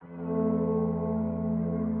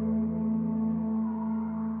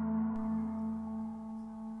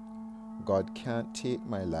God can't take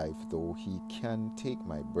my life, though He can take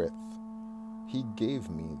my breath. He gave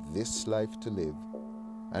me this life to live,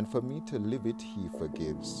 and for me to live it He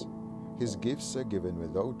forgives. His gifts are given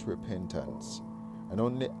without repentance, and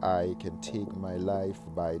only I can take my life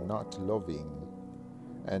by not loving,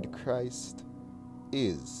 and Christ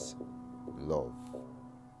is love.